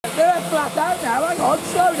flat out now. Hang on,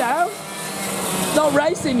 slow down. Not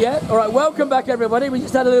racing yet. All right, welcome back, everybody. We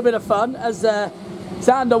just had a little bit of fun as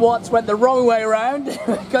Xander Watts went the wrong way around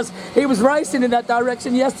because he was racing in that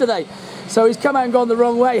direction yesterday. So he's come out and gone the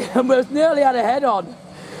wrong way and we've nearly had a head-on.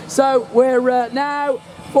 So we're now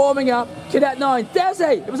forming up Cadet 9.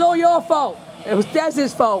 Desi, it was all your fault. It was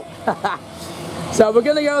Desi's fault. So we're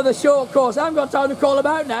going to go the short course. I haven't got time to call them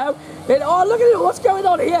out now. Oh, look at it. What's going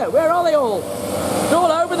on here? Where are they all? They're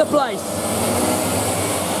all over the place.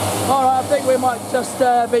 All right, I think we might just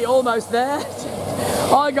be almost there.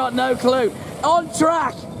 I got no clue. On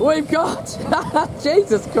track, we've got,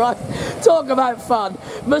 Jesus Christ, talk about fun.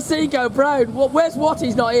 Masiko Brown, where's Watt?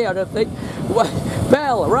 He's not here, I don't think.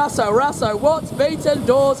 Bell, Rasso, Watts, Beaton,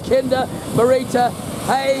 Dawes, Kinder, Marita,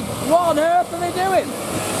 Haig. What on earth are they doing?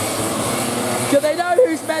 Do they know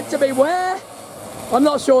who's meant to be where? I'm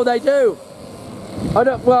not sure they do.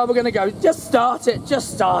 Well, we're going to go. Just start it.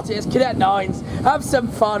 It's Cadet 9s. Have some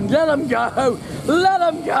fun. Let them go.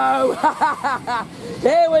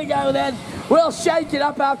 Here we go then. We'll shake it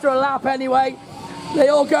up after a lap anyway. They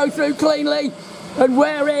all go through cleanly. And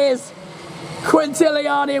where is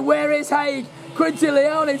Quintiliani? Where is Haig?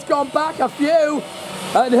 Quintiliani's gone back a few.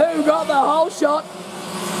 And who got the whole shot?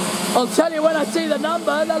 I'll tell you when I see the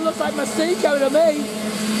number. That looks like Masiko to me.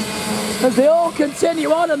 As they all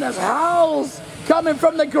continue on and there's howls coming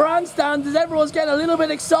from the grandstand as everyone's getting a little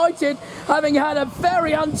bit excited, having had a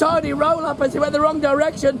very untidy roll-up as he went the wrong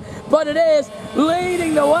direction, but it is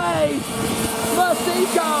leading the way.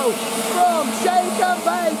 Masiko from Shake and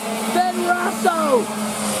Bake, then Rasso.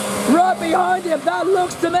 Right behind him, that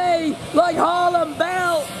looks to me like Harlem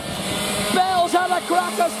Bell. Bell's had a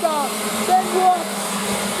cracker start, then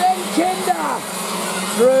Watts, then Kinder.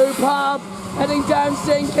 Through Pub, heading down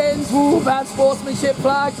Sinkins. Ooh, bad sportsmanship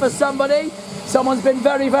flag for somebody. Someone's been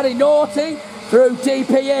very, very naughty. Through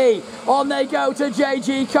DPE. On they go to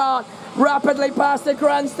JG Kart. Rapidly past the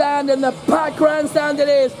grandstand, and the packed grandstand it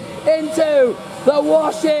is. Into the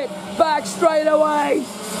wash it. Back straight away.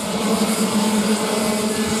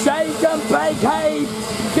 Shake and Bake Haig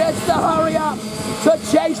gets the hurry up to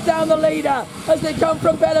chase down the leader as they come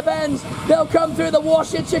from better bends. They'll come through the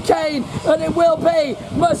wash it chicane, and it will be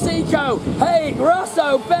Masiko, Haig,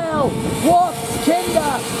 Rasso, Bell, Watts,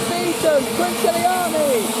 Kinder, Beaton,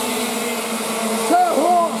 Quintiliani,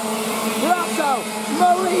 Terhorn, Rasso,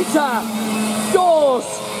 Marita, Dawes.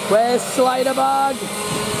 Where's Sliderbug?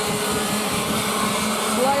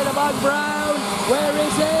 Sliderbug Brown, where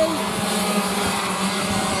is he?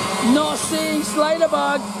 Not seeing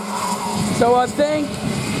Sliderbug. So I think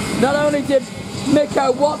not only did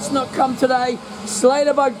Miko Watts not come today,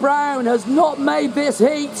 Sliderbug Brown has not made this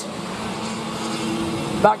heat.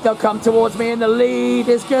 Back they'll come towards me, and the lead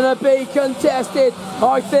is going to be contested.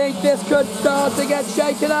 I think this could start to get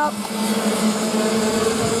shaken up.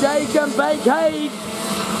 Shake and Bake Haig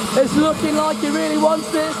is looking like he really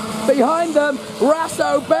wants this. Behind them,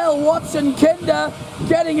 Rasso, Bell, Watson, Kinder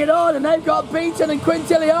getting it on, and they've got Beaton and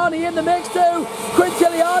Quintiliani in the mix too.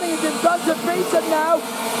 Quintiliani is in front of Beaton now.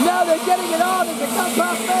 Now they're getting it on as they come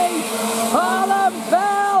past me. Harlem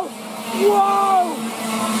Bell! Whoa!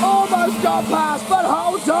 Almost got past, but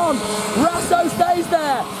holds on. Rasso stays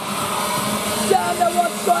there. Xander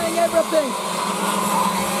Watts trying everything.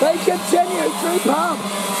 They continue through Pump.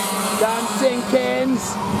 Dancing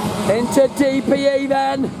Kins into DPE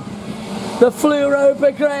then. The Fluoro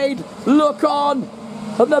Brigade look on,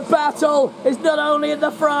 and the battle is not only in the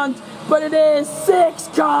front, but it is 6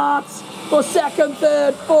 carts for 2nd,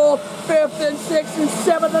 3rd, 4th, 5th and 6th and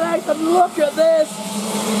 7th and 8th, and look at this.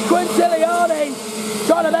 Quintiliani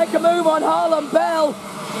trying to make a move on Harlem Bell,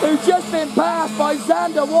 who's just been passed by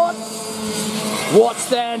Xander Watts. Watts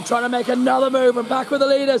then trying to make another move and back with the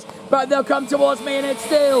leaders, but they'll come towards me, and it's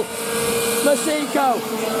still Masiko,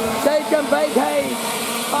 Shake and Bake Haig,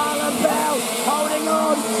 Harlem Bell holding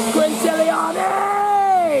on.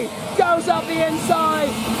 Quintiliani goes up the inside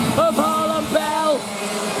of Harlem Bell.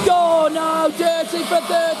 Oh no, dirty for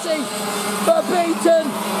 30 for Beaton.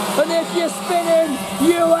 And if you're spinning,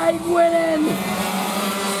 you ain't winning.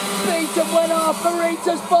 Beaton went off.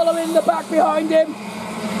 Marita's following the back behind him.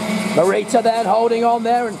 Marita then holding on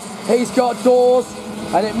there, and he's got Dawes,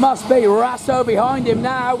 and it must be Rasso behind him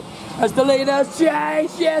now as the leaders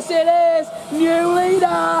change. Yes, it is. New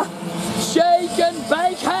leader. Shake and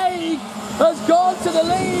Bake Haig has gone to the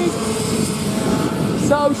lead.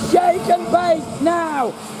 So Shake and Bake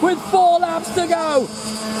now with 4 laps to go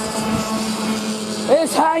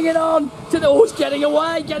is hanging on to the... Oh, it's getting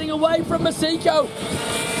away from Masiko.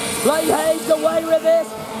 Bake Haig's away with this.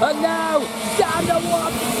 And now Xander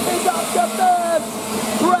Watts is up to 3rd.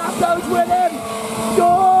 Rasso's with him.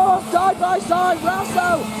 Oh, high side,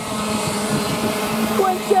 Rasso,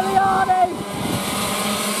 Quintiliani.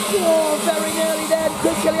 Oh, very nearly then.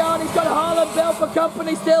 Quintiliani's got Harlan Bell for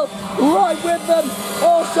company still, right with them.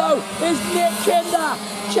 Also is Nick Kinder.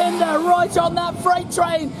 Kinder right on that freight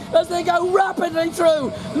train as they go rapidly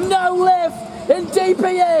through. No lift in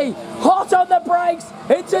DPE. Hot on the brakes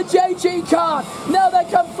into JG Kart. Now they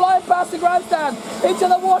come flying past the grandstand into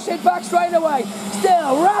the wash it back straight away.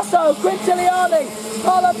 Still Rasso, Quintiliani,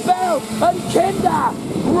 Harlan Bell and Kinder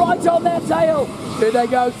right on their tail. Do they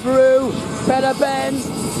go through Better Benz?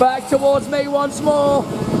 Back towards me once more.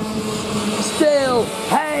 Still,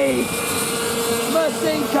 hey,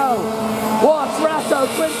 Mercinko, Watts, Rasso,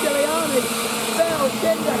 Quintiliani, Bell,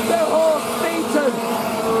 Kinder, two horse, beaten.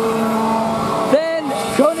 Then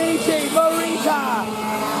Konichi, Morita,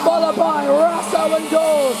 followed by Rasso and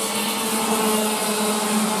Dawes.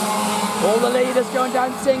 All the leaders going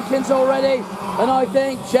down Sinkins already, and I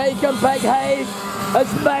think Jake and Beghaven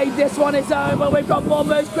has made this one his own, but we've got more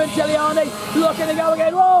moves. Quintiliani looking to go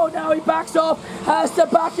again. Whoa, now he backs off, has to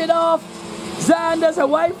back it off. Xander's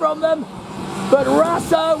away from them, but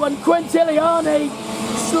Rasso and Quintiliani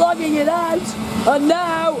slugging it out. And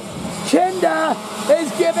now Kinder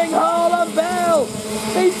is giving Harlan Bell.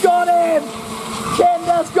 He's got him.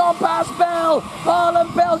 Kinder's gone past Bell.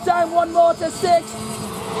 Harlan Bell down one more to 6.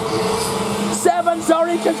 7,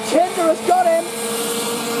 sorry, because Kinder has got him.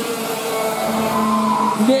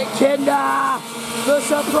 Nick Kinder, the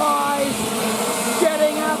surprise,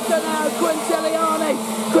 getting after now Quintiliani.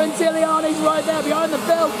 Quintiliani's right there behind the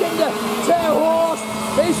Bell. Kinder, 2 horse,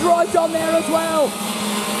 he's right on there as well.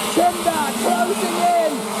 Kinder closing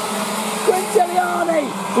in. Quintiliani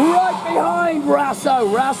right behind Rasso.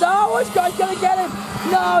 Rasso, oh, this guy's going to get him.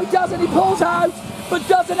 No, he doesn't, he pulls out, but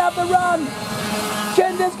doesn't have the run.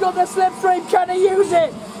 Kinder's got the slipstream, can he use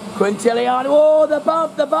it? Quintiliani, oh, the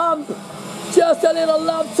bump, the bump. Just a little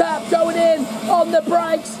love tap going in on the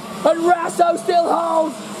brakes, and Rasso still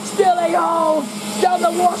holds, still he holds, down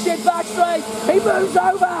the wash it back straight, he moves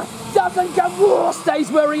over, doesn't come, whoa,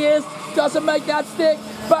 stays where he is, doesn't make that stick,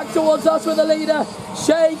 back towards us with the leader.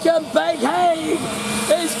 Shake and Beghaven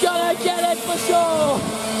is gonna get it for sure.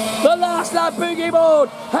 The last lap boogie board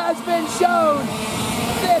has been shown.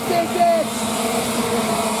 This is it.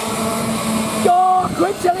 Oh,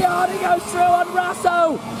 Quintiliani goes through on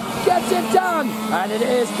Rasso. Gets it done, and it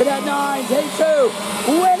is Cadet 9's Heat 2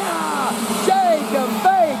 winner, Jake and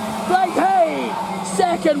Beghaven.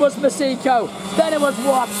 Second was Mercinko, then it was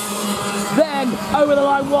Watts, then over the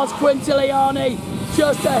line was Quintiliani,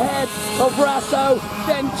 just ahead of Rasso,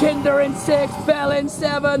 then Kinder in 6, Bell in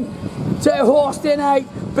 7, Ter Horst in 8,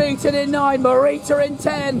 Beaton in 9, Morita in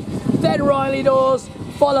 10, then Riley Dawes,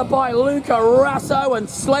 followed by Luca Rasso, and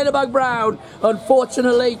Slaterbug Brown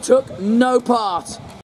unfortunately took no part.